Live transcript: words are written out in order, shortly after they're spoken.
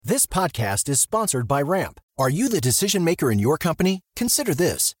This podcast is sponsored by Ramp. Are you the decision maker in your company? Consider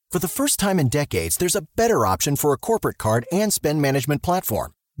this. For the first time in decades, there's a better option for a corporate card and spend management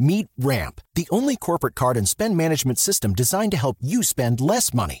platform. Meet Ramp, the only corporate card and spend management system designed to help you spend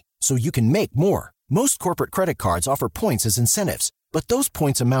less money so you can make more. Most corporate credit cards offer points as incentives, but those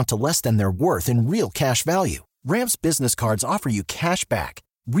points amount to less than their worth in real cash value. Ramp's business cards offer you cash back,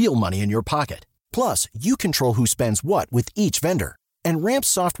 real money in your pocket. Plus, you control who spends what with each vendor. And Ramp's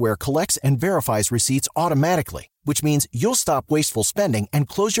software collects and verifies receipts automatically, which means you'll stop wasteful spending and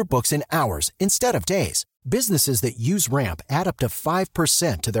close your books in hours instead of days. Businesses that use Ramp add up to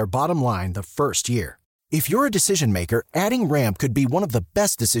 5% to their bottom line the first year. If you're a decision maker, adding Ramp could be one of the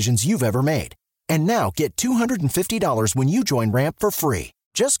best decisions you've ever made. And now get $250 when you join Ramp for free.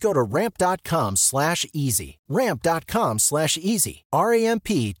 Just go to ramp.com/easy. Ramp.com/easy.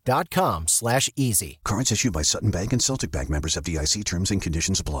 RAMP.com/easy. Cards issued by Sutton Bank and Celtic Bank, members of FDIC. Terms and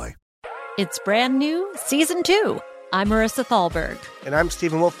conditions apply. It's brand new, season 2. I'm Marissa Thalberg. And I'm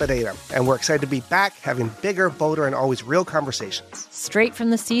Stephen Wolf Pereira, and we're excited to be back having bigger, bolder, and always real conversations. Straight from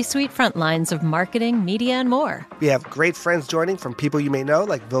the C-suite front lines of marketing, media, and more. We have great friends joining from people you may know,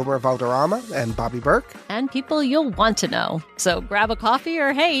 like Wilmer Valderrama and Bobby Burke. And people you'll want to know. So grab a coffee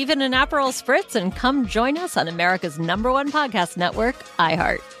or, hey, even an Aperol Spritz and come join us on America's #1 podcast network,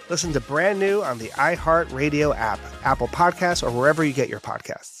 iHeart. Listen to Brand New on the iHeartRadio app, Apple Podcasts, or wherever you get your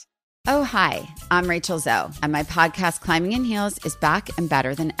podcasts. Oh, hi, I'm Rachel Zoe, and my podcast, Climbing in Heels, is back and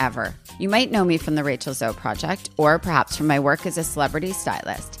better than ever. You might know me from the Rachel Zoe Project, or perhaps from my work as a celebrity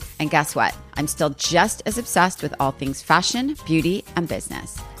stylist. And guess what? I'm still just as obsessed with all things fashion, beauty, and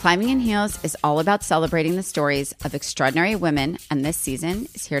business. Climbing in Heels is all about celebrating the stories of extraordinary women, and this season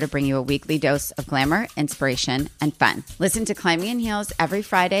is here to bring you a weekly dose of glamour, inspiration, and fun. Listen to Climbing in Heels every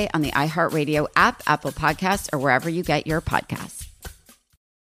Friday on the iHeartRadio app, Apple Podcasts, or wherever you get your podcasts.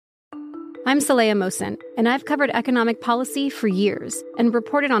 I'm Saleha Mohsin, and I've covered economic policy for years and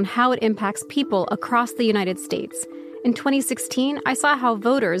reported on how it impacts people across the United States. In 2016, I saw how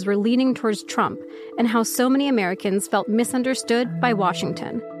voters were leaning towards Trump and how so many Americans felt misunderstood by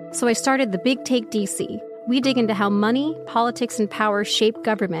Washington. So I started The Big Take DC. We dig into how money, politics, and power shape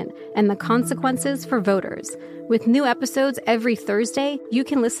government and the consequences for voters. With new episodes every Thursday, you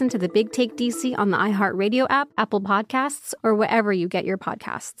can listen to The Big Take DC on the iHeartRadio app, Apple Podcasts, or wherever you get your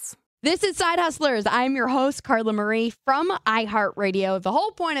podcasts. This is Side Hustlers. I'm your host, Carla Marie from iHeartRadio. The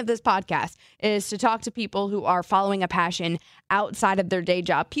whole point of this podcast is to talk to people who are following a passion outside of their day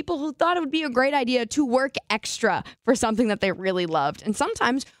job, people who thought it would be a great idea to work extra for something that they really loved. And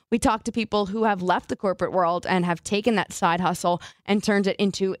sometimes we talk to people who have left the corporate world and have taken that side hustle and turned it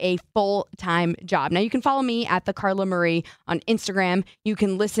into a full-time job. Now, you can follow me at the Carla Marie on Instagram. You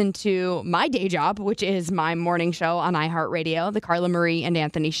can listen to my day job, which is my morning show on iHeartRadio, the Carla Marie and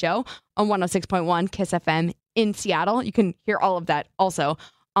Anthony Show on 106.1 KISS FM in Seattle. You can hear all of that also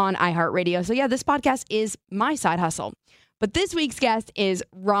on iHeartRadio. So yeah, this podcast is my side hustle. But this week's guest is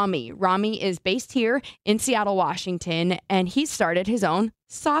Rami. Rami is based here in Seattle, Washington, and he started his own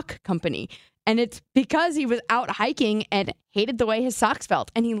sock company. And it's because he was out hiking and hated the way his socks felt.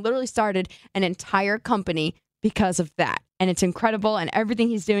 And he literally started an entire company because of that. And it's incredible, and everything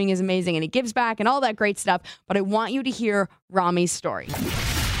he's doing is amazing, and he gives back and all that great stuff. But I want you to hear Rami's story.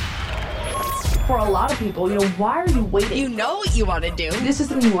 For a lot of people, why are you waiting? You know what you want to do. This is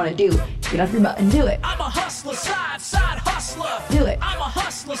something you want to do. Get off your butt and do it. I'm a hustler, side hustler. Do it. I'm a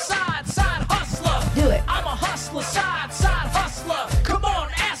hustler, side hustler. Do it. I'm a hustler, side hustler. Come on,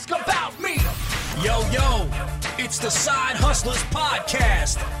 ask about me. Yo, it's the Side Hustlers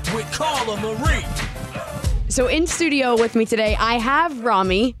Podcast with Carla Marie. So in studio with me today, I have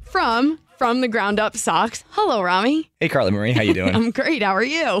Rami from the Ground Up Socks. Hello, Rami. Hey, Carla Marie. How you doing? I'm great. How are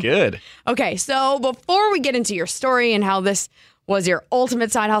you? Good. Okay, so before we get into your story and how this was your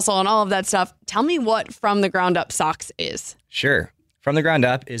ultimate side hustle and all of that stuff, tell me what From the Ground Up Socks is. Sure. From the Ground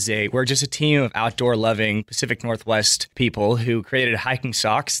Up we're just a team of outdoor loving Pacific Northwest people who created hiking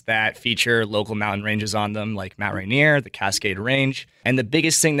socks that feature local mountain ranges on them, like Mount Rainier, the Cascade Range. And the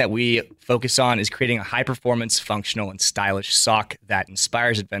biggest thing that we focus on is creating a high performance, functional, and stylish sock that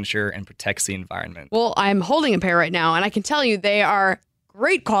inspires adventure and protects the environment. Well, I'm holding a pair right now, and I can tell you they are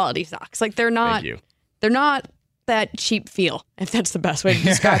great quality socks. Like they're not that cheap feel, if that's the best way to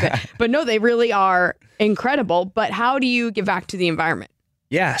describe it. But no, they really are incredible. But how do you give back to the environment?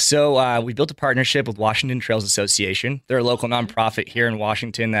 Yeah, so we built a partnership with Washington Trails Association. They're a local nonprofit here in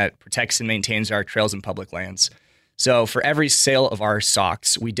Washington that protects and maintains our trails and public lands. So for every sale of our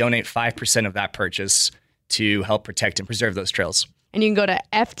socks, we donate 5% of that purchase to help protect and preserve those trails. and you can go to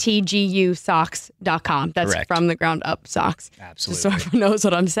ftgusocks.com. That's Correct. From the Ground Up Socks. Absolutely. Just so everyone knows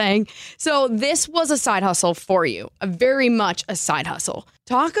what I'm saying. So this was a side hustle for you, very much a side hustle.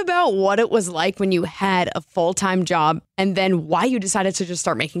 Talk about what it was like when you had a full-time job and then why you decided to just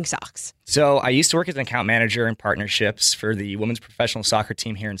start making socks. So I used to work as an account manager in partnerships for the women's professional soccer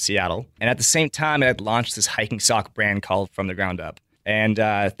team here in Seattle. And at the same time, I had launched this hiking sock brand called From the Ground Up. And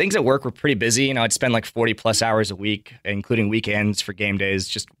things at work were pretty busy. You know, I'd spend like 40 plus hours a week, including weekends for game days,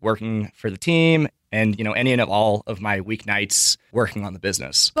 just working for the team and, you know, any and all of my weeknights working on the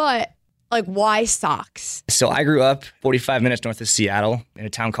business. But like, why socks? So I grew up 45 minutes north of Seattle in a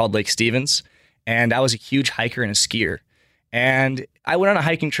town called Lake Stevens, and I was a huge hiker and a skier. And I went on a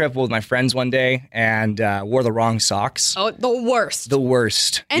hiking trip with my friends one day and wore the wrong socks. Oh, the worst. The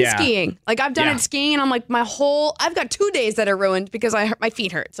worst. And skiing. Like, I've done Yeah. it skiing, and I'm like, I've got 2 days that are ruined because my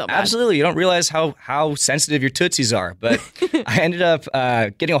feet hurt so bad. Absolutely. You don't realize how sensitive your tootsies are. But I ended up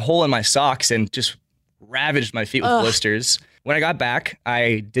getting a hole in my socks and just ravaged my feet with blisters. When I got back,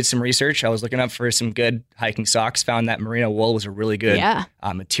 I did some research. I was looking up for some good hiking socks, found that merino wool was a really good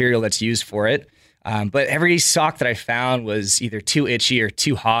material that's used for it. But every sock that I found was either too itchy or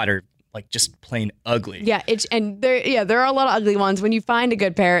too hot or like just plain ugly. Yeah, there are a lot of ugly ones. When you find a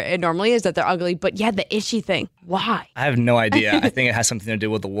good pair, it normally is that they're ugly. But yeah, the itchy thing. Why? I have no idea. I think it has something to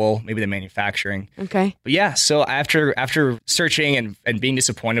do with the wool, maybe the manufacturing. Okay. But yeah, so after searching and being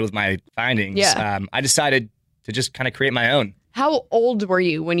disappointed with my findings, I decided to just kind of create my own. How old were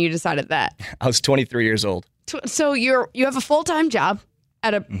you when you decided that? I was 23 years old. So you have a full-time job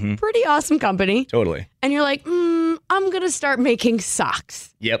at a pretty awesome company. Totally. And you're like, I'm going to start making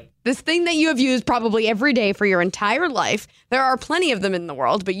socks. Yep. This thing that you have used probably every day for your entire life. There are plenty of them in the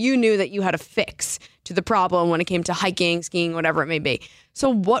world, but you knew that you had a fix to the problem when it came to hiking, skiing, whatever it may be.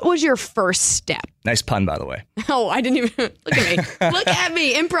 So what was your first step? Nice pun, by the way. Oh, I didn't even, look at me. Look at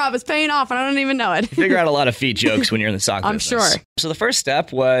me. Improv is paying off and I don't even know it. You figure out a lot of feet jokes when you're in the sock I'm business. sure. So the first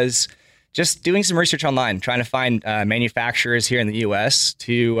step was just doing some research online, trying to find manufacturers here in the U.S.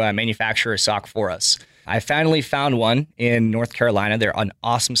 to manufacture a sock for us. I finally found one in North Carolina. They're an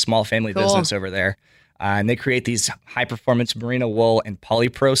awesome small family business over there. And they create these high-performance merino wool and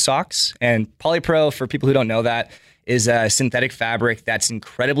polypro socks. And polypro, for people who don't know that, is a synthetic fabric that's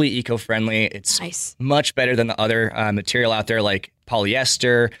incredibly eco-friendly. It's much better than the other material out there like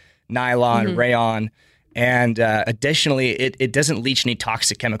polyester, nylon, rayon. And additionally, it doesn't leach any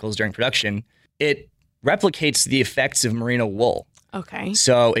toxic chemicals during production. It replicates the effects of merino wool. Okay.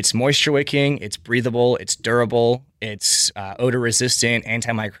 So it's moisture wicking, it's breathable, it's durable, it's odor resistant,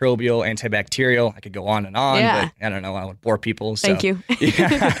 antimicrobial, antibacterial. I could go on, but I don't know, I would bore people. So. Thank you.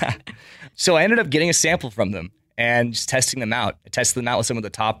 Yeah. So I ended up getting a sample from them and just testing them out. I tested them out with some of the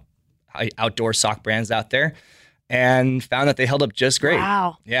top outdoor sock brands out there and found that they held up just great.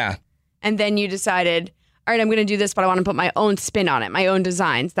 Wow. Yeah. And then you decided, all right, I'm going to do this, but I want to put my own spin on it, my own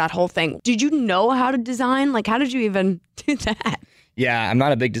designs, that whole thing. Did you know how to design? Like, how did you even do that? Yeah, I'm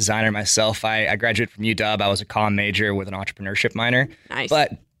not a big designer myself. I graduated from UW. I was a comm major with an entrepreneurship minor. Nice.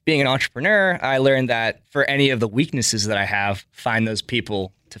 But being an entrepreneur, I learned that for any of the weaknesses that I have, find those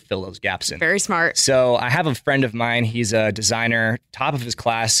people to fill those gaps in. Very smart. So I have a friend of mine. He's a designer, top of his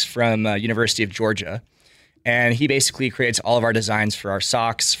class from University of Georgia. And he basically creates all of our designs for our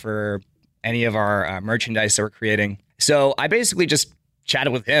socks, for any of our merchandise that we're creating. So I basically just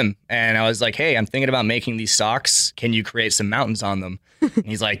chatted with him and I was like, hey, I'm thinking about making these socks. Can you create some mountains on them? And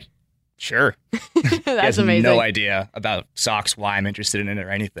he's like, sure. That's he has amazing. no idea about socks, why I'm interested in it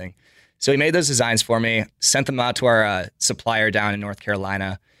or anything. So he made those designs for me, sent them out to our supplier down in North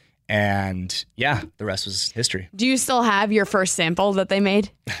Carolina. And yeah, the rest was history. Do you still have your first sample that they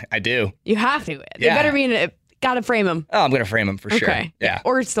made? I do. You have to. They Yeah. better be in it. Got to frame them. Oh, I'm going to frame them for sure. Okay. Yeah.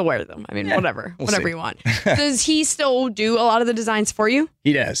 Or still wear them. I mean, whatever. we'll whatever see. you want. Does he still do a lot of the designs for you?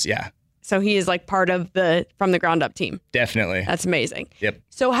 He does. Yeah, So he is like part of the From the Ground Up team. definitely. That's amazing. Yep.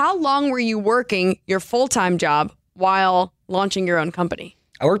 So how long were you working your full-time job while launching your own company?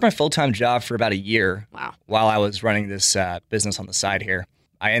 I worked my full-time job for about a year. Wow. While I was running this business on the side here.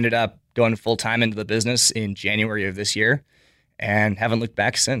 I ended up going full-time into the business in January of this year and haven't looked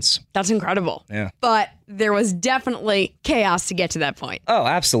back since. That's incredible. Yeah. But there was definitely chaos to get to that point. Oh,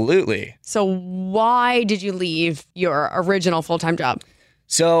 absolutely. So why did you leave your original full-time job?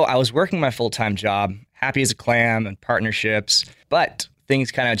 So I was working my full-time job, happy as a clam and partnerships, but things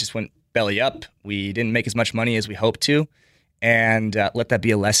kind of just went belly up. We didn't make as much money as we hoped to. And let that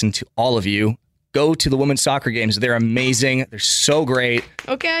be a lesson to all of you. Go to the women's soccer games. They're amazing. They're so great.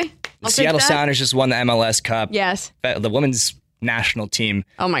 Okay. The Seattle Sounders just won the MLS Cup. Yes. The women's national team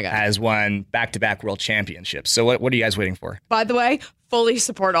Oh my God. has won back-to-back world championships. So what are you guys waiting for? By the way, fully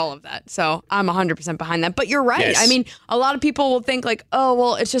support all of that. So I'm 100% behind that. But you're right. Yes. I mean, a lot of people will think like, oh,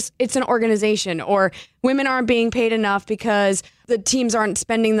 well, it's an organization, or women aren't being paid enough because the teams aren't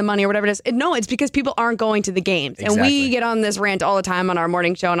spending the money or whatever it is. No, it's because people aren't going to the games. Exactly. And we get on this rant all the time on our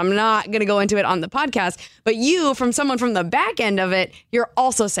morning show, and I'm not going to go into it on the podcast. But you, from someone from the back end of it, you're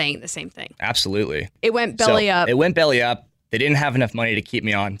also saying the same thing. Absolutely. It went belly up. It went belly up. They didn't have enough money to keep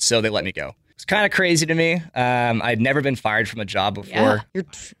me on, so they let me go. It's kind of crazy to me. I'd never been fired from a job before. Yeah. You're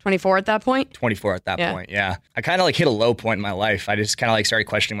 24 at that point? 24 at that point, yeah. I kind of like hit a low point in my life. I just kind of like started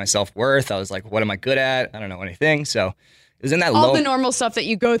questioning my self-worth. I was like, what am I good at? I don't know anything. So it was in that All the normal stuff that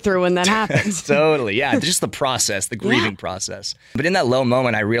you go through when that happens. Totally, yeah. Just the process, the grieving process. But in that low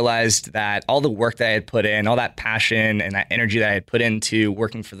moment, I realized that all the work that I had put in, all that passion and that energy that I had put into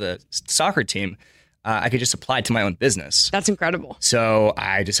working for the soccer team, I could just apply it to my own business. That's incredible. So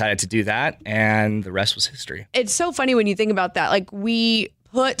I decided to do that, and the rest was history. It's so funny when you think about that. Like, we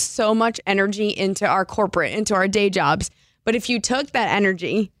put so much energy into our corporate, into our day jobs. But if you took that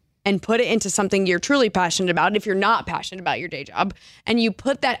energy and put it into something you're truly passionate about, if you're not passionate about your day job, and you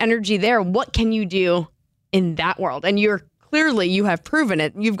put that energy there, what can you do in that world? And you have proven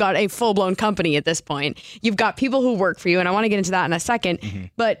it. You've got a full-blown company at this point. You've got people who work for you, and I want to get into that in a second. Mm-hmm.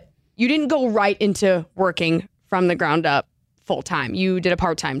 But you didn't go right into working from the ground up full-time. You did a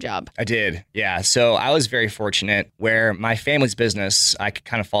part-time job. I did, yeah. So I was very fortunate where my family's business, I could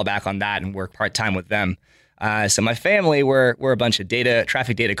kind of fall back on that and work part-time with them. So my family, we're a bunch of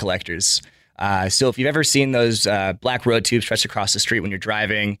traffic data collectors. So if you've ever seen those black road tubes stretched across the street when you're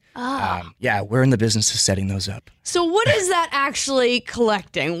driving, yeah, we're in the business of setting those up. So what is that actually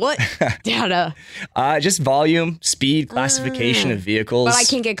collecting? What data? Just volume, speed, classification of vehicles. But I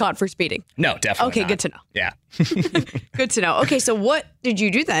can't get caught for speeding. No, definitely Okay, not. good to know. Yeah. Good to know. Okay, so what did you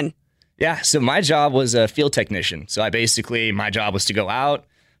do then? Yeah, so my job was a field technician. So my job was to go out,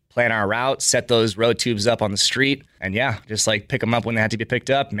 plan our route, set those road tubes up on the street, and yeah, just like pick them up when they had to be picked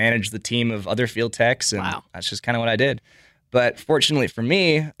up, manage the team of other field techs, and that's just kind of what I did. But fortunately for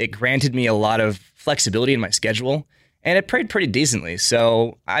me, it granted me a lot of flexibility in my schedule, and it paid pretty decently.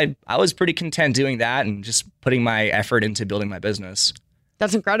 So I was pretty content doing that and just putting my effort into building my business.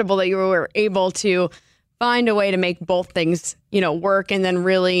 That's incredible that you were able to find a way to make both things, work, and then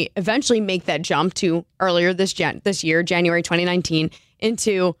really eventually make that jump to earlier this year, January 2019,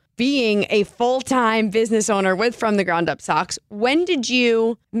 into being a full-time business owner with From the Ground Up Socks. When did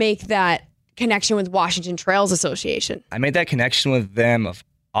you make that connection with Washington Trails Association? I made that connection with them of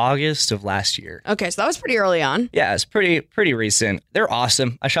August of last year. Okay, so that was pretty early on. Yeah, it's pretty recent. They're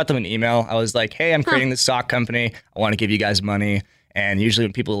awesome. I shot them an email. I was like, hey, I'm creating this sock company. I want to give you guys money. And usually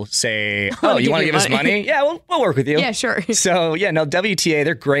when people say, oh, you want to give us money? Yeah, we'll work with you. Yeah, sure. So yeah, no, WTA,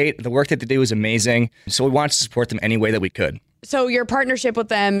 they're great. The work that they do is amazing. So we wanted to support them any way that we could. So your partnership with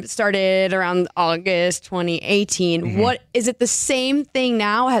them started around August 2018. Mm-hmm. What is it the same thing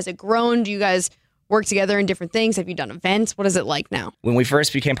now? Has it grown? Do you guys work together in different things? Have you done events? What is it like now? When we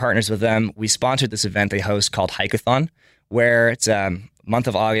first became partners with them, we sponsored this event they host called Hike-a-thon, where it's month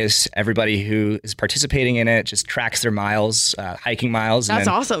of August. Everybody who is participating in it just tracks their miles, hiking miles. That's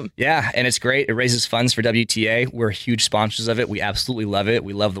awesome. Yeah, and it's great. It raises funds for WTA. We're huge sponsors of it. We absolutely love it.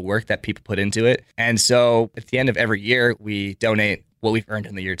 We love the work that people put into it. And so at the end of every year, we donate what we've earned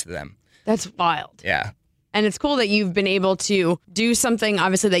in the year to them. That's wild. Yeah. And it's cool that you've been able to do something,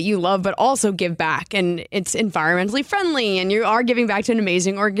 obviously, that you love, but also give back. And it's environmentally friendly, and you are giving back to an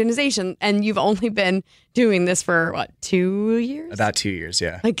amazing organization. And you've only been doing this for, 2 years? About 2 years,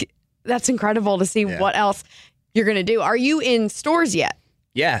 yeah. Like, that's incredible to see what else you're going to do. Are you in stores yet?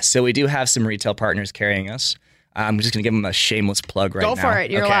 Yeah, so we do have some retail partners carrying us. I'm just going to give them a shameless plug right now. Go for it.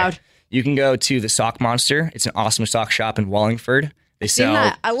 You're allowed. You can go to the Sock Monster. It's an awesome sock shop in Wallingford. They sell.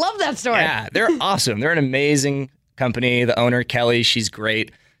 That. I love that store. Yeah, they're awesome. They're an amazing company. The owner, Kelly, she's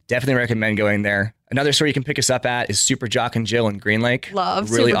great. Definitely recommend going there. Another store you can pick us up at is Super Jock and Jill in Green Lake. Love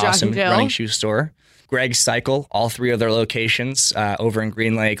really Super awesome Jock and Jill. running shoe store. Greg's Cycle, all three of their locations over in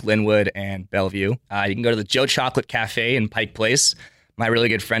Green Lake, Linwood, and Bellevue. You can go to the Joe Chocolate Cafe in Pike Place. My really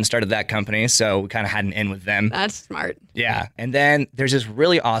good friend started that company, so we kind of had an in with them. That's smart. Yeah. And then there's this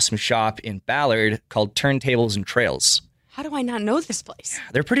really awesome shop in Ballard called Turntables and Trails. How do I not know this place?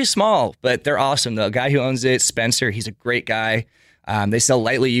 They're pretty small, but they're awesome. The guy who owns it, Spencer, he's a great guy. They sell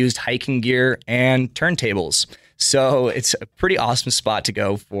lightly used hiking gear and turntables. So it's a pretty awesome spot to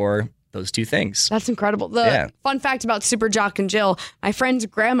go for those two things. That's incredible. The fun fact about Super Jock and Jill, my friend's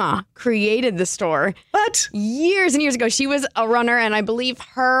grandma created the store. What? Years and years ago. She was a runner, and I believe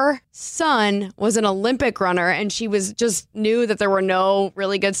her son was an Olympic runner, and she was just knew that there were no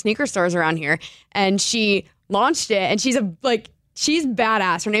really good sneaker stores around here. And she launched it, and she's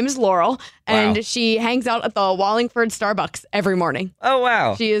badass. Her name is Laurel, and she hangs out at the Wallingford Starbucks every morning. Oh,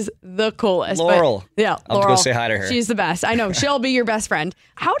 wow. She is the coolest. Laurel. Yeah, I'll Laurel. have to go say hi to her. She's the best. I know. She'll be your best friend.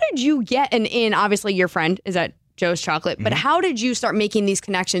 How did you get an in? Obviously, your friend is at Joe's Chocolate, but how did you start making these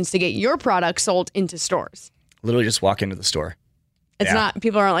connections to get your product sold into stores? Literally just walk into the store. It's not,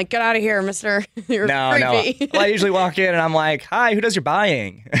 people aren't like, get out of here, mister. You're creepy. No. Well, I usually walk in and I'm like, hi, who does your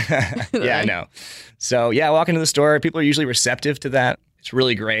buying? Yeah, I know. So yeah, I walk into the store. People are usually receptive to that. It's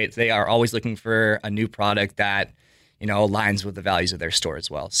really great. They are always looking for a new product that, aligns with the values of their store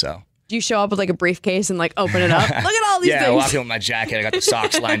as well. So do you show up with like a briefcase and like open it up? Look at all these things. Yeah, I walk in with my jacket. I got the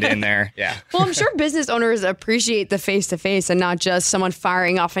socks lined in there. Yeah. Well, I'm sure business owners appreciate the face-to-face and not just someone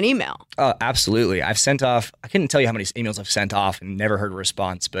firing off an email. Oh, absolutely. I couldn't tell you how many emails I've sent off and never heard a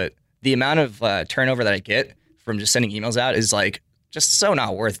response, but the amount of turnover that I get from just sending emails out is like just so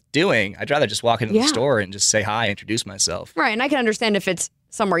not worth doing. I'd rather just walk into the store and just say hi, introduce myself. Right. And I can understand if it's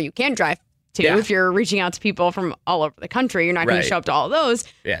somewhere you can drive to. If you're reaching out to people from all over the country, you're not going to show up to all of those.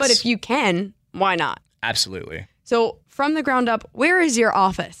 Yes. But if you can, why not? Absolutely. So from the ground up, where is your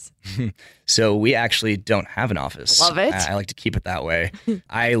office? So we actually don't have an office. Love it. I like to keep it that way.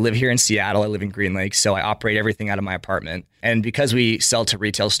 I live here in Seattle. I live in Green Lake, so I operate everything out of my apartment. And because we sell to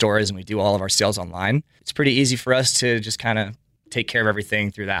retail stores and we do all of our sales online, it's pretty easy for us to just kind of take care of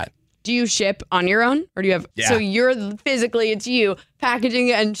everything through that. Do you ship on your own, or do you have? Yeah. So it's you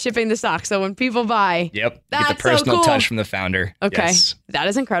packaging and shipping the stock. So when people buy, yep, that's get the personal so cool. touch from the founder. Okay, yes. That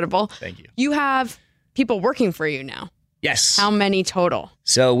is incredible. Thank you. You have people working for you now. Yes. How many total?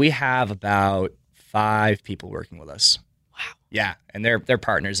 So we have about 5 people working with us. Wow. Yeah, and they're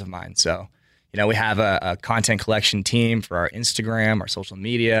partners of mine. So, we have a content collection team for our Instagram, our social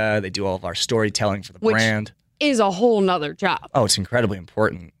media. They do all of our storytelling for the brand. Is a whole nother job. Oh, it's incredibly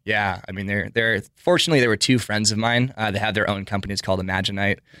important. Yeah. I mean, they're fortunately, there were 2 friends of mine. They have their own company. It's called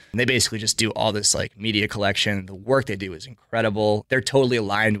Imaginite. And they basically just do all this like media collection. The work they do is incredible. They're totally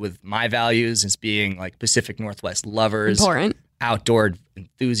aligned with my values as being like Pacific Northwest lovers, important, outdoor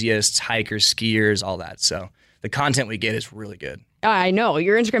enthusiasts, hikers, skiers, all that. So the content we get is really good. I know.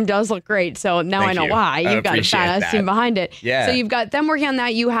 Your Instagram does look great. So now I know why. You've got a badass team behind it. Yeah. So you've got them working on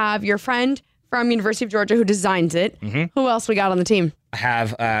that. You have your friend from University of Georgia who designs it. Mm-hmm. Who else we got on the team? I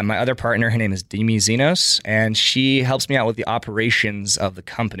have my other partner. Her name is Demi Zenos, and she helps me out with the operations of the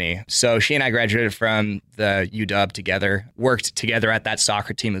company. So she and I graduated from the UW together, worked together at that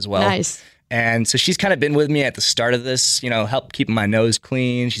soccer team as well. Nice. And so she's kind of been with me at the start of this, help keeping my nose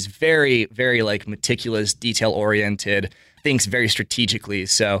clean. She's very, very like meticulous, detail oriented, thinks very strategically.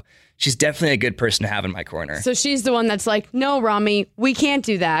 So she's definitely a good person to have in my corner. So she's the one that's like, no, Rami, we can't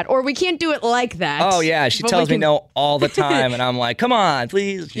do that. Or we can't do it like that. Oh, yeah. She tells me no all the time. And I'm like, come on,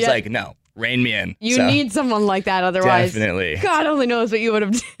 please. She's like, no, rein me in. You need someone like that. Otherwise, definitely. God only knows what you would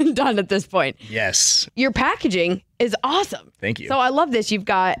have done at this point. Yes. Your packaging is awesome. Thank you. So I love this. You've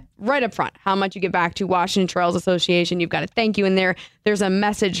got right up front how much you give back to Washington Trails Association. You've got a thank you in there. There's a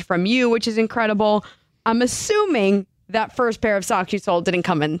message from you, which is incredible. I'm assuming that first pair of socks you sold didn't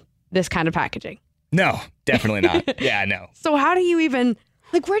come in this kind of packaging. No, definitely not. Yeah, no. So how do you even,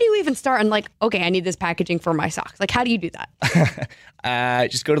 where do you even start? And okay, I need this packaging for my socks. How do you do that?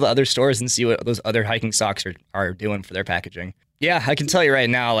 Just go to the other stores and see what those other hiking socks are doing for their packaging. Yeah, I can tell you right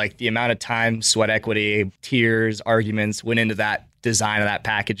now, the amount of time, sweat equity, tears, arguments went into that design of that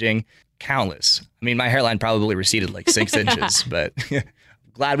packaging, countless. I mean, my hairline probably receded 6 inches, but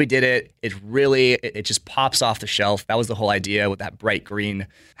glad we did it. It just pops off the shelf. That was the whole idea with that bright green,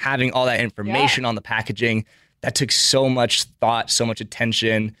 having all that information on the packaging. That took so much thought, so much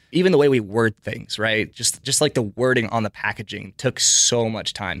attention. Even the way we word things, right? Just like the wording on the packaging took so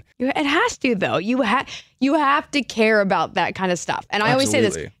much time. It has to, though. You have to care about that kind of stuff. And I always say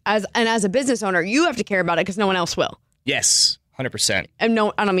this, as a business owner, you have to care about it because no one else will. Yes, 100%. And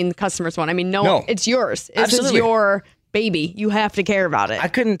no, I don't mean the customers won't. I mean, no, it's yours. This is your baby. You have to care about it. I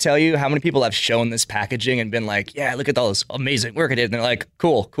couldn't tell you how many people have shown this packaging and been like, yeah, look at all this amazing work I did. And they're like,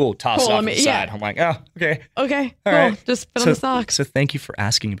 cool, toss it off to the side. I'm like, oh, okay. Okay, all cool. Right. Just put on the socks. So thank you for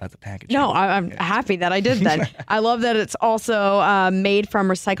asking about the packaging. No, I'm happy that I did then. I love that it's also made from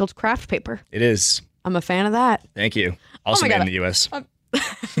recycled craft paper. It is. I'm a fan of that. Thank you. Also made in the U.S.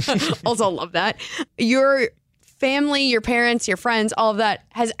 Also love that. Your family, your parents, your friends, all of that.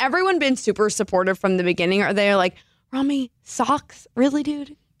 Has everyone been super supportive from the beginning? Are they like, Rami, socks? Really,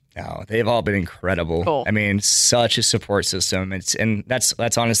 dude? No, they've all been incredible. Cool. I mean, such a support system. And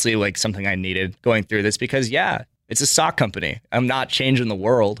that's honestly like something I needed going through this because it's a sock company. I'm not changing the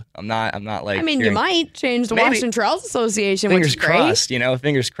world. I'm not like. I mean, you might change the Maybe. Washington Trails Association, Fingers which is great. crossed,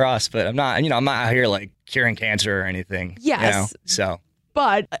 fingers crossed. But I'm not out here like curing cancer or anything. Yes. So.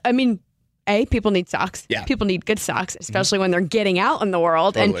 But I mean, people need socks. Yeah. People need good socks, especially when they're getting out in the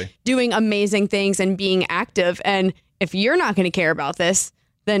world Totally. and doing amazing things and being active. And if you're not going to care about this,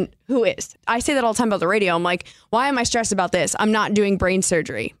 then who is? I say that all the time about the radio. I'm like, why am I stressed about this? I'm not doing brain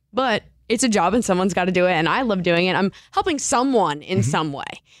surgery, but it's a job and someone's got to do it. And I love doing it. I'm helping someone in some way.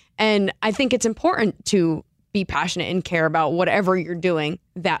 And I think it's important to be passionate and care about whatever you're doing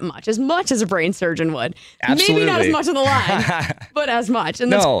that much as a brain surgeon would. Absolutely. Maybe not as much on the line, but as much.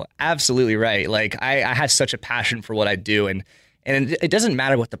 And No, absolutely right. Like I have such a passion for what I do and it doesn't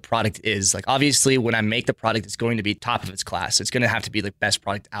matter what the product is. Like obviously when I make the product, it's going to be top of its class. It's going to have to be the best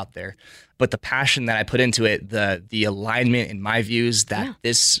product out there. But the passion that I put into it, the alignment in my views that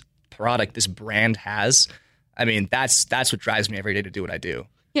this product, this brand has, I mean, that's what drives me every day to do what I do.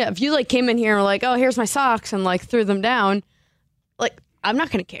 Yeah, if you like came in here and were like, oh, here's my socks and like threw them down, like I'm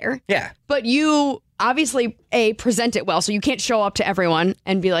not going to care. Yeah. But you obviously, present it well. So you can't show up to everyone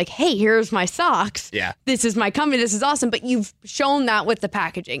and be like, hey, here's my socks. Yeah. This is my company. This is awesome. But you've shown that with the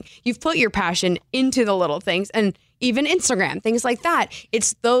packaging. You've put your passion into the little things and even Instagram, things like that.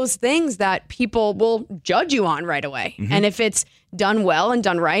 It's those things that people will judge you on right away. Mm-hmm. And if it's done well and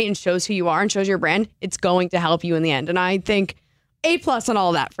done right and shows who you are and shows your brand, it's going to help you in the end. And I think A+ on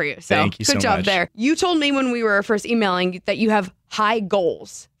all that for you. So Thank you good so job much. there. You told me when we were first emailing that you have high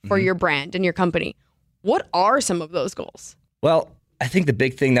goals for your brand and your company. What are some of those goals? Well, I think the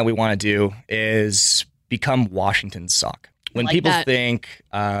big thing that we want to do is become Washington's sock. When like people that. think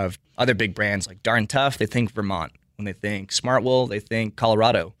of other big brands like Darn Tough, they think Vermont. When they think Smartwool, they think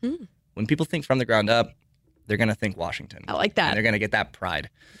Colorado. When people think from the ground up, they're going to think Washington. I like that. And they're going to get that pride.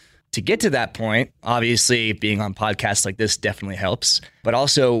 To get to that point, obviously being on podcasts like this definitely helps. But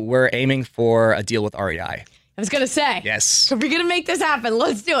also we're aiming for a deal with REI. I was going to say. Yes. If we're going to make this happen,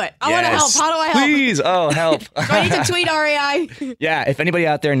 let's do it. I want to help. Yes. How do I help? Please. Oh, help. Do I need to tweet REI? Yeah. If anybody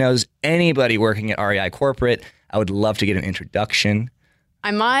out there knows anybody working at REI Corporate, I would love to get an introduction.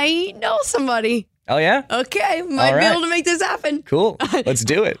 I might know somebody. Oh, yeah? Okay. Might be able to make this happen. Cool. Let's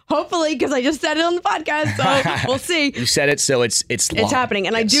do it. Hopefully, because I just said it on the podcast. So we'll see. You said it, so it's long. It's happening.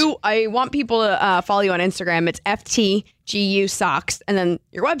 And Yes. I want people to follow you on Instagram. It's FTGU Socks. And then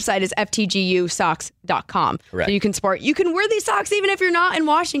your website is ftgusocks.com. Correct. So you can wear these socks even if you're not in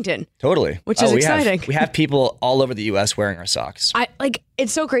Washington. Totally. Which is exciting. We have people all over the U.S. wearing our socks.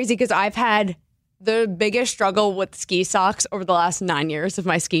 It's so crazy because I've had the biggest struggle with ski socks over the last 9 years of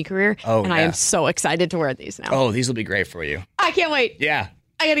my ski career. Oh, and I am so excited to wear these now. Oh, these will be great for you. I can't wait. Yeah.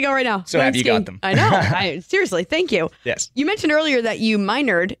 I got to go right now. So happy you got them. I know. Seriously, thank you. Yes. You mentioned earlier that you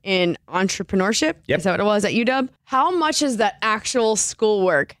minored in entrepreneurship. Yep. Is that what it was at UW? How much has that actual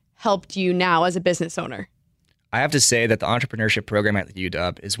schoolwork helped you now as a business owner? I have to say that the entrepreneurship program at the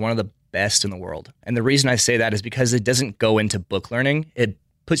UW is one of the best in the world. And the reason I say that is because it doesn't go into book learning. It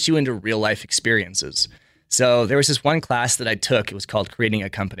puts you into real life experiences. So there was this one class that I took. It was called Creating a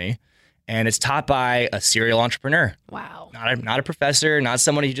Company. And it's taught by a serial entrepreneur. Wow. Not a professor, not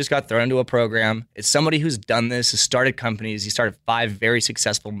somebody who just got thrown into a program. It's somebody who's done this, has started companies. He started 5 very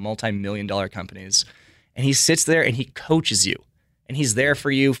successful multi-million-dollar companies. And he sits there and he coaches you. And he's there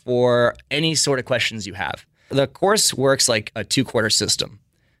for you for any sort of questions you have. The course works like a 2-quarter system.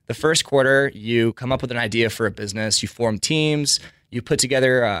 The first quarter, you come up with an idea for a business. You form teams. You put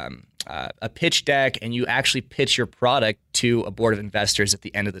together a pitch deck, and you actually pitch your product to a board of investors at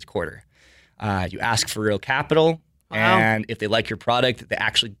the end of the quarter. You ask for real capital, and if they like your product, they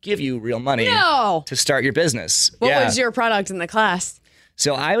actually give you real money to start your business. What was your product in the class?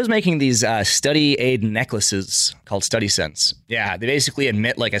 So I was making these study aid necklaces called Study Scents. Yeah, they basically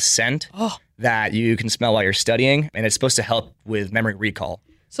emit like a scent that you can smell while you're studying, and it's supposed to help with memory recall.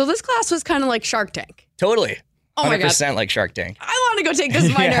 So this class was kind of like Shark Tank. Totally. Oh my God. 100% like Shark Tank. I want to go take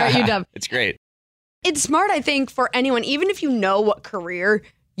this minor at UW. It's great. It's smart, I think, for anyone, even if you know what career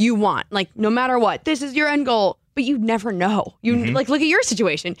you want, like no matter what, this is your end goal, but you never know. Like, look at your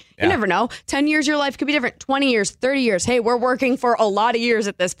situation. You never know. 10 years, your life could be different. 20 years, 30 years. Hey, we're working for a lot of years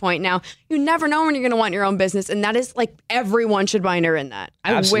at this point now. You never know when you're going to want your own business. And that is like, everyone should minor in that.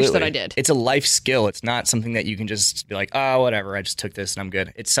 I Absolutely. wish that I did. It's a life skill. It's not something that you can just be like, oh, whatever, I just took this and I'm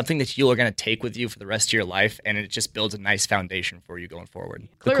good. It's something that you are going to take with you for the rest of your life, and it just builds a nice foundation for you going forward.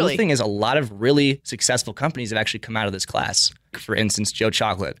 Clearly. The cool thing is a lot of really successful companies have actually come out of this class. For instance, Joe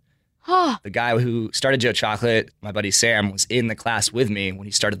Chocolate. The guy who started Joe Chocolate, my buddy Sam, was in the class with me when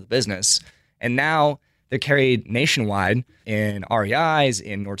he started the business. And now they're carried nationwide in REIs,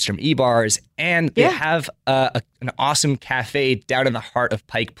 in Nordstrom E-bars, and they have an awesome cafe down in the heart of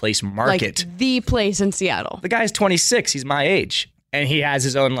Pike Place Market. Like the place in Seattle. The guy's 26. He's my age. And he has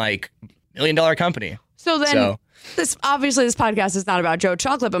his own, like, $1 million company. So then, this podcast is not about Joe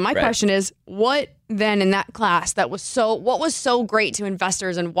Chocolate, but my question is, what then in that class what was so great to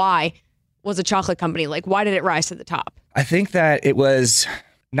investors, and why was a chocolate company? Like, why did it rise to the top? I think that it was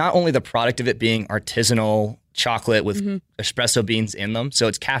not only the product of it being artisanal chocolate with espresso beans in them. So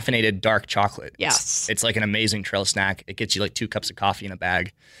it's caffeinated dark chocolate. Yes. It's like an amazing trail snack. It gets you like 2 cups of coffee in a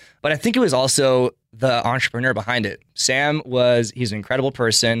bag. But I think it was also the entrepreneur behind it. Sam he's an incredible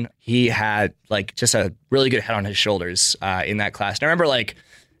person. He had like just a really good head on his shoulders in that class. And I remember like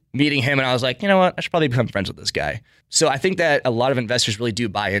meeting him and I was like, you know what? I should probably become friends with this guy. So I think that a lot of investors really do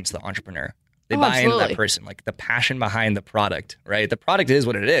buy into the entrepreneur. They buy into that person, like the passion behind the product, right? The product is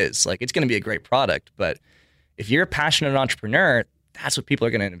what it is. Like it's going to be a great product. But if you're a passionate entrepreneur, that's what people are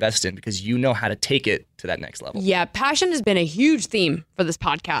going to invest in because you know how to take it to that next level. Yeah, passion has been a huge theme for this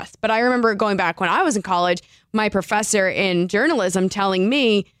podcast. But I remember going back when I was in college, my professor in journalism telling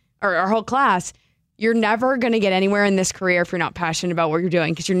me, or our whole class, you're never going to get anywhere in this career if you're not passionate about what you're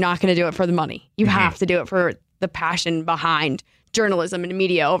doing because you're not going to do it for the money. You have to do it for the passion behind journalism and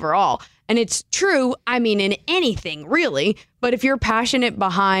media overall. And it's true, I mean, in anything really, but if you're passionate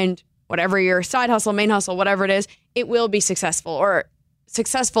behind whatever your side hustle, main hustle, whatever it is, it will be successful or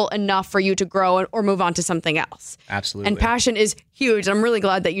successful enough for you to grow or move on to something else. Absolutely. And passion is huge. I'm really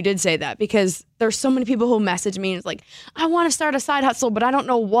glad that you did say that because there's so many people who message me and it's like, I want to start a side hustle, but I don't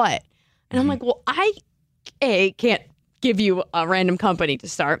know what. And I'm like, well, I can't give you a random company to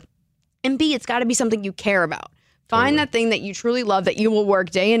start. And B, it's got to be something you care about. Find that thing that you truly love that you will work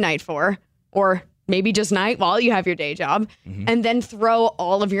day and night for, or maybe just night while you have your day job, and then throw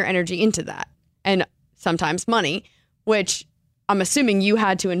all of your energy into that. And sometimes money, which I'm assuming you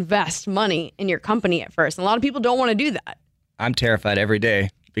had to invest money in your company at first. And a lot of people don't want to do that. I'm terrified every day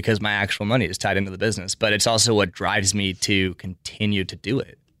because my actual money is tied into the business, but it's also what drives me to continue to do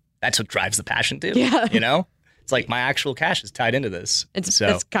it. That's what drives the passion too. Yeah. You know, it's like my actual cash is tied into this.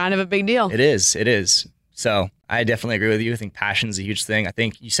 It's kind of a big deal. It is. So I definitely agree with you. I think passion is a huge thing. I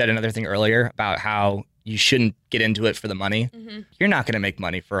think you said another thing earlier about how you shouldn't get into it for the money. You're not going to make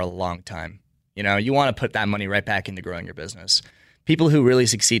money for a long time. You know, you want to put that money right back into growing your business. People who really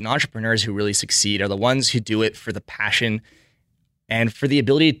succeed and entrepreneurs who really succeed are the ones who do it for the passion and for the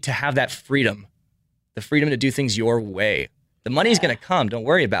ability to have that freedom, the freedom to do things your way. The money's going to come. Don't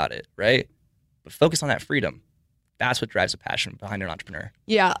worry about it, right? But focus on that freedom. That's what drives a passion behind an entrepreneur.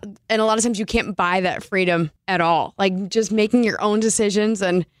 Yeah. And a lot of times you can't buy that freedom at all. Like just making your own decisions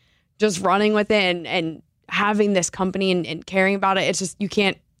and just running with it and having this company and caring about it. It's just, you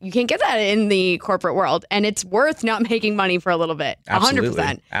can't get that in the corporate world. And it's worth not making money for a little bit.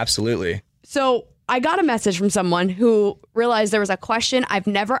 100%. Absolutely. So I got a message from someone who realized there was a question I've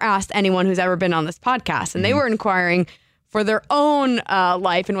never asked anyone who's ever been on this podcast. And they were inquiring for their own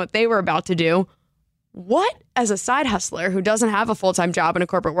life and what they were about to do. What, as a side hustler who doesn't have a full-time job in a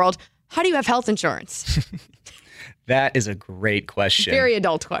corporate world, how do you have health insurance? That is a great question. Very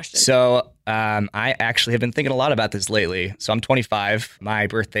adult question. So I actually have been thinking a lot about this lately. So I'm 25. My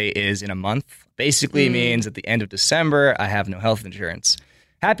birthday is in a month. Basically means at the end of December, I have no health insurance.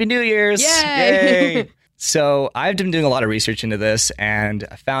 Happy New Year's. Yay! So I've been doing a lot of research into this, and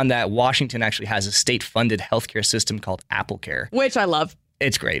I found that Washington actually has a state-funded healthcare system called AppleCare. Which I love.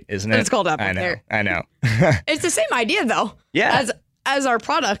 It's great, isn't it? It's called AppleCare. I know. It's the same idea, though. Yeah. As our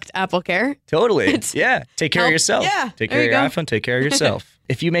product, AppleCare. Totally. Take care of yourself. Yeah. Take care of your iPhone. Take care of yourself.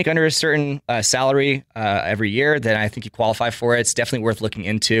 If you make under a certain salary every year, then I think you qualify for it. It's definitely worth looking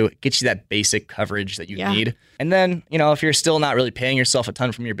into. It gets you that basic coverage that you need. And then, if you're still not really paying yourself a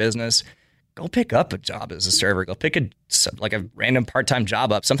ton from your business, go pick up a job as a server. Go pick a random part-time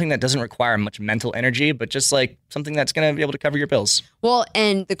job up, something that doesn't require much mental energy, but just like something that's going to be able to cover your bills. Well,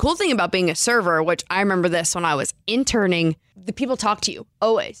 and the cool thing about being a server, which I remember this when I was interning, the people talk to you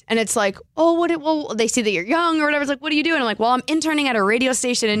always. And it's like, well, they see that you're young or whatever. It's like, what are you doing? I'm like, well, I'm interning at a radio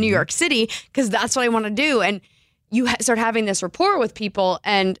station in New York City because that's what I want to do. And you start having this rapport with people,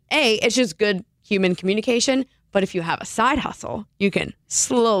 and it's just good human communication. But if you have a side hustle, you can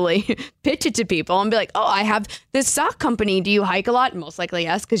slowly pitch it to people and be like, oh, I have this sock company. Do you hike a lot? Most likely,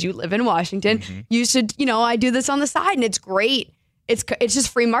 yes, because you live in Washington. You should, I do this on the side and it's great. It's just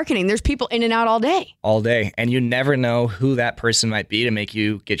free marketing. There's people in and out all day. All day. And you never know who that person might be to make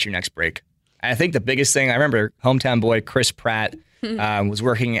you get your next break. I think the biggest thing, I remember hometown boy Chris Pratt was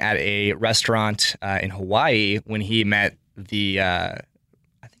working at a restaurant in Hawaii when he met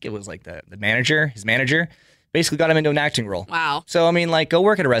I think it was like the manager, his manager. Basically got him into an acting role. Wow. So, I mean, like, go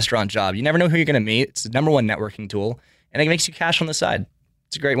work at a restaurant job. You never know who you're going to meet. It's the number one networking tool, and it makes you cash on the side.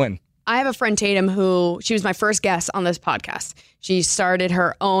 It's a great win. I have a friend, Tatum, she was my first guest on this podcast. She started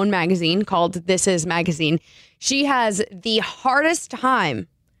her own magazine called This Is Magazine. She has the hardest time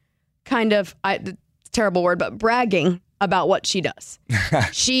terrible word, but bragging about what she does.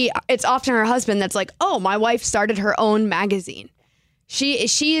 It's often her husband that's like, oh, my wife started her own magazine.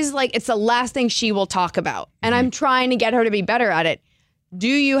 She's like, it's the last thing she will talk about. And I'm trying to get her to be better at it. Do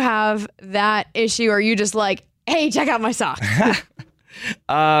you have that issue? Or are you just like, hey, check out my socks?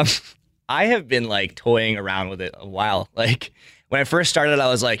 I have been like toying around with it a while. Like when I first started, I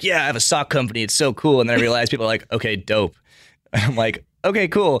was like, yeah, I have a sock company. It's so cool. And then I realized people are like, okay, dope. And I'm like, okay,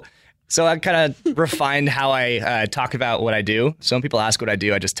 cool. So I kind of refined how I talk about what I do. So when people ask what I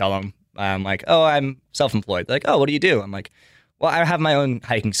do, I just tell them, I'm like, oh, I'm self-employed. They're like, oh, what do you do? I'm like, well, I have my own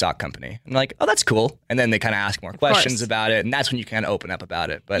hiking sock company. I'm like, oh, that's cool. And then they kind of ask more questions about it. And that's when you kind of open up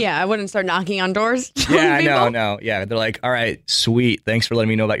about it. But yeah, I wouldn't start knocking on doors. Yeah, no. Yeah, they're like, all right, sweet. Thanks for letting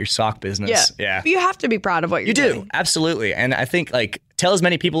me know about your sock business. Yeah. But you have to be proud of what you're doing. You do. Absolutely. And I think like tell as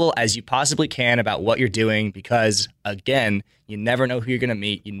many people as you possibly can about what you're doing because, again, you never know who you're going to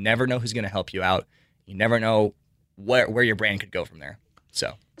meet. You never know who's going to help you out. You never know where your brand could go from there.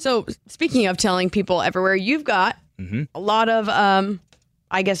 So speaking of telling people everywhere, you've got a lot of,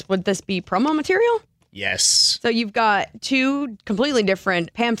 I guess, would this be promo material? Yes. So you've got two completely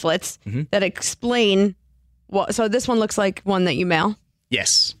different pamphlets that explain what. So this one looks like one that you mail.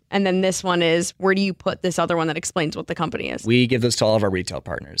 Yes. And then this one is, where do you put this other one that explains what the company is? We give those to all of our retail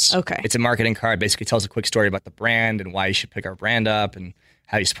partners. Okay. It's a marketing card. Basically tells a quick story about the brand and why you should pick our brand up and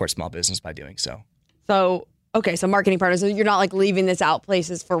how you support small business by doing so. So marketing partners, you're not like leaving this out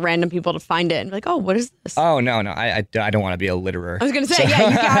places for random people to find it and be like, oh, what is this? Oh, no. I don't want to be a litterer. I was going to say, you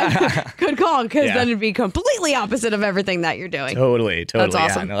got good call, because then it'd be completely opposite of everything that you're doing. Totally. That's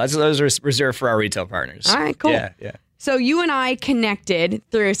awesome. Yeah, no, those are reserved for our retail partners. All right, cool. Yeah. So you and I connected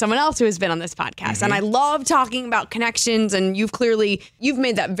through someone else who has been on this podcast. And I love talking about connections. And you've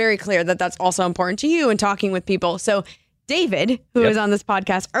made that very clear that that's also important to you and talking with people. So David, who was on this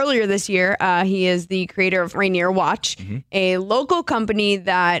podcast earlier this year, he is the creator of Rainier Watch, a local company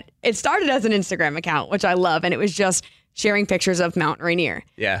that it started as an Instagram account, which I love. And it was just sharing pictures of Mount Rainier.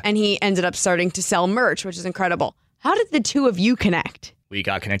 Yeah. And he ended up starting to sell merch, which is incredible. How did the two of you connect? We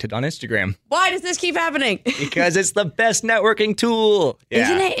got connected on Instagram. Why does this keep happening? Because it's the best networking tool. Yeah.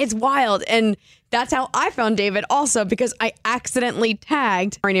 Isn't it? It's wild. And that's how I found David also, because I accidentally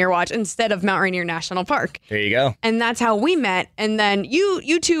tagged Rainier Watch instead of Mount Rainier National Park. There you go. And that's how we met. And then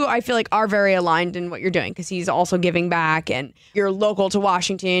you two, I feel like, are very aligned in what you're doing, because he's also giving back and you're local to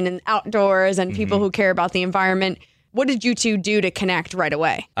Washington and outdoors and people who care about the environment. What did you two do to connect right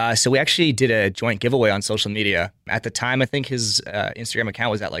away? So we actually did a joint giveaway on social media. At the time, I think his Instagram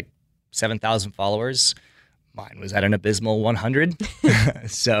account was at like 7,000 followers. Mine was at an abysmal 100.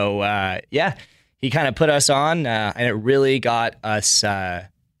 So he kind of put us on, and it really got us on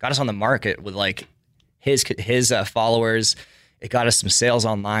the market with like his followers. It got us some sales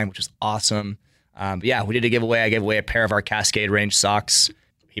online, which was awesome. But yeah, we did a giveaway. I gave away a pair of our Cascade range socks.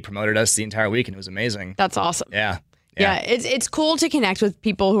 He promoted us the entire week, and it was amazing. That's awesome. Yeah, it's cool to connect with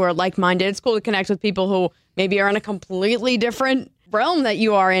people who are like-minded. It's cool to connect with people who maybe are in a completely different realm that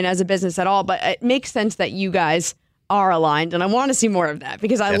you are in as a business at all. But it makes sense that you guys are aligned, and I want to see more of that,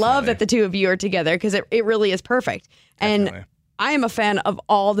 because I love that the two of you are together, because it really is perfect. Definitely. And I am a fan of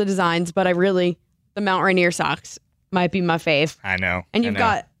all the designs, but the Mount Rainier socks might be my fave. I know. And you've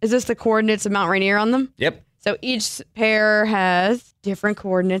got, is this the coordinates of Mount Rainier on them? Yep. So each pair has different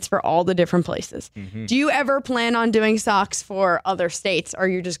coordinates for all the different places. Do you ever plan on doing socks for other states, or are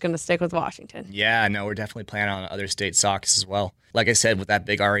you just going to stick with Washington? Yeah, no, we're definitely planning on other state socks as well. Like I said, with that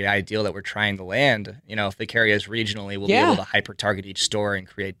big REI deal that we're trying to land, if they carry us regionally, we'll be able to hyper-target each store and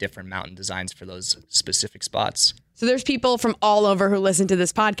create different mountain designs for those specific spots. So there's people from all over who listen to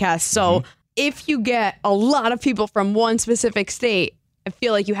this podcast. So if you get a lot of people from one specific state, I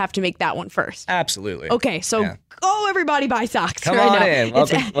feel like you have to make that one first. Absolutely. Okay, so go everybody buy socks. Come on in.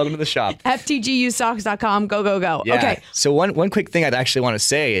 Welcome to the shop. FTGUsocks.com. Go. Yeah. Okay. So one quick thing I'd actually want to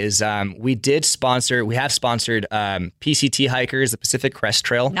say is we have sponsored PCT hikers, the Pacific Crest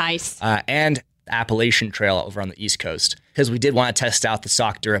Trail. Nice. And Appalachian Trail over on the East Coast, because we did want to test out the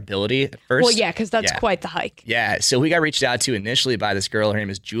sock durability at first. Well, yeah, because that's quite the hike. Yeah. So we got reached out to initially by this girl. Her name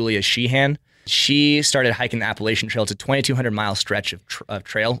is Julia Sheehan. She started hiking the Appalachian Trail. It's a 2,200-mile stretch of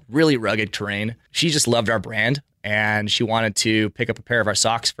trail, really rugged terrain. She just loved our brand. and she wanted to pick up a pair of our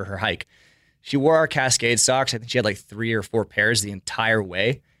socks for her hike. She wore our Cascade socks. I think she had like 3 or 4 pairs the entire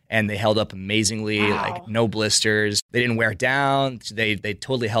way, and they held up amazingly. Wow. Like no blisters. They didn't wear down. They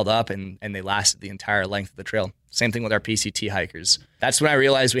totally held up, and they lasted the entire length of the trail. Same thing with our PCT hikers. That's when I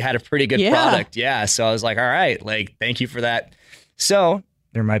realized we had a pretty good product. Yeah. So I was like, all right, like, thank you for that. So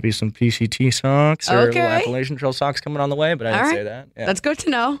there might be some PCT socks or little Appalachian Trail socks coming on the way, but I didn't say that. Yeah. That's good to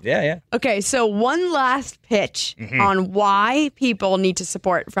know. Yeah. Okay, so one last pitch on why people need to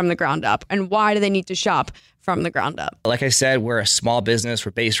support From the Ground Up and why do they need to shop From the Ground Up. Like I said, we're a small business.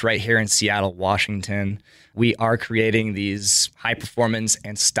 We're based right here in Seattle, Washington. We are creating these high performance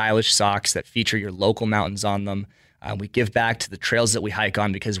and stylish socks that feature your local mountains on them. We give back to the trails that we hike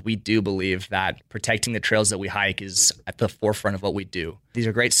on because we do believe that protecting the trails that we hike is at the forefront of what we do. These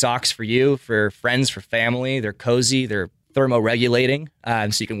are great socks for you, for friends, for family. They're cozy. They're thermoregulating.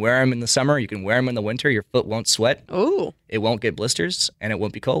 So you can wear them in the summer. You can wear them in the winter. Your foot won't sweat. Ooh. It won't get blisters, and it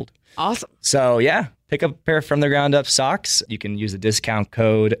won't be cold. Awesome. So yeah, pick up a pair of From the Ground Up socks. You can use the discount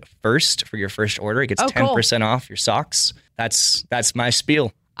code FIRST for your first order. It gets 10% off your socks. That's my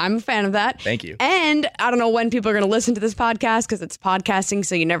spiel. I'm a fan of that. Thank you. And I don't know when people are going to listen to this podcast because it's podcasting,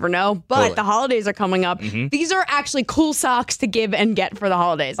 so you never know. But the holidays are coming up. These are actually cool socks to give and get for the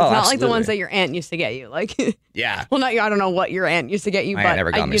holidays. It's not like the ones that your aunt used to get you. Like, yeah. Well, not you. I don't know what your aunt used to get you, My but aunt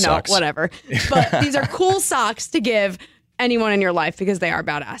never got me socks. Whatever. But these are cool socks to give anyone in your life because they are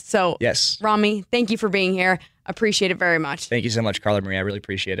badass. So, yes, Rami, thank you for being here. Appreciate it very much. Thank you so much, Carla Marie. I really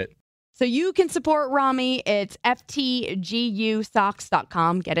appreciate it. So you can support Rami. It's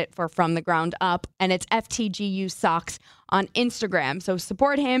ftgusocks.com. Get it for From the Ground Up. And it's FTGU Socks on Instagram. So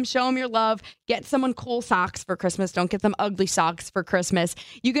support him. Show him your love. Get someone cool socks for Christmas. Don't get them ugly socks for Christmas.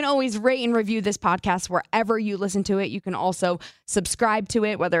 You can always rate and review this podcast wherever you listen to it. You can also subscribe to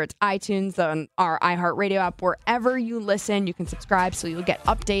it, whether it's iTunes, on our iHeartRadio app, wherever you listen. You can subscribe so you'll get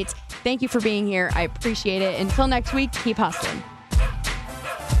updates. Thank you for being here. I appreciate it. Until next week, keep hustling.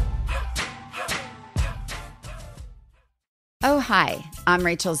 Oh, hi, I'm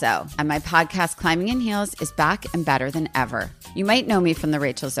Rachel Zoe, and my podcast, Climbing in Heels, is back and better than ever. You might know me from the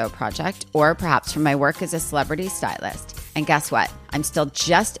Rachel Zoe Project, or perhaps from my work as a celebrity stylist. And guess what? I'm still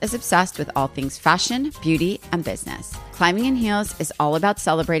just as obsessed with all things fashion, beauty, and business. Climbing in Heels is all about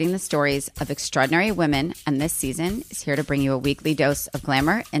celebrating the stories of extraordinary women, and this season is here to bring you a weekly dose of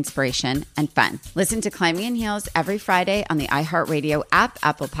glamour, inspiration, and fun. Listen to Climbing in Heels every Friday on the iHeartRadio app,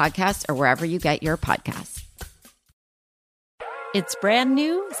 Apple Podcasts, or wherever you get your podcasts. It's brand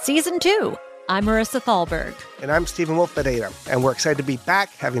new, Season 2. I'm Marissa Thalberg. And I'm Stephen Wolf Bedeta, and we're excited to be back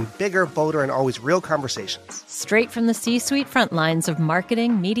having bigger, bolder, and always real conversations. Straight from the C-suite front lines of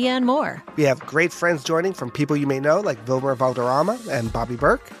marketing, media, and more. We have great friends joining from people you may know, like Wilmer Valderrama and Bobby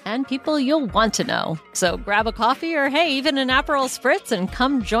Burke. And people you'll want to know. So grab a coffee or, hey, even an Aperol Spritz and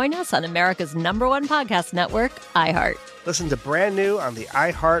come join us on America's #1 podcast network, iHeart. Listen to brand new on the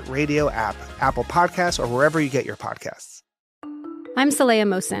iHeartRadio app, Apple Podcasts, or wherever you get your podcasts. I'm Saleha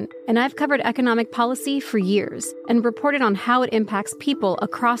Mohsen, and I've covered economic policy for years and reported on how it impacts people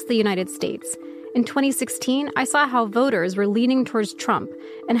across the United States. In 2016, I saw how voters were leaning towards Trump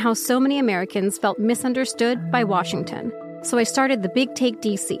and how so many Americans felt misunderstood by Washington. So I started The Big Take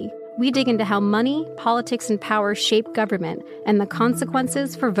DC. We dig into how money, politics, and power shape government and the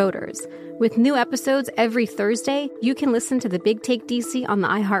consequences for voters. With new episodes every Thursday, you can listen to The Big Take DC on the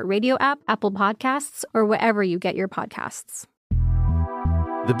iHeartRadio app, Apple Podcasts, or wherever you get your podcasts.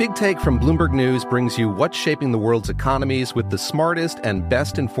 The Big Take from Bloomberg News brings you what's shaping the world's economies with the smartest and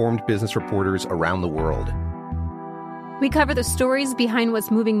best-informed business reporters around the world. We cover the stories behind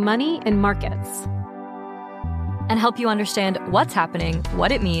what's moving money and markets. And help you understand what's happening,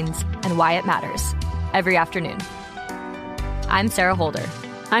 what it means, and why it matters. Every afternoon. I'm Sarah Holder.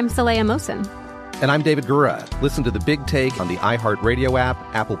 I'm Saleha Mohsen. And I'm David Gura. Listen to The Big Take on the iHeartRadio app,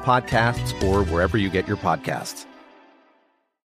 Apple Podcasts, or wherever you get your podcasts.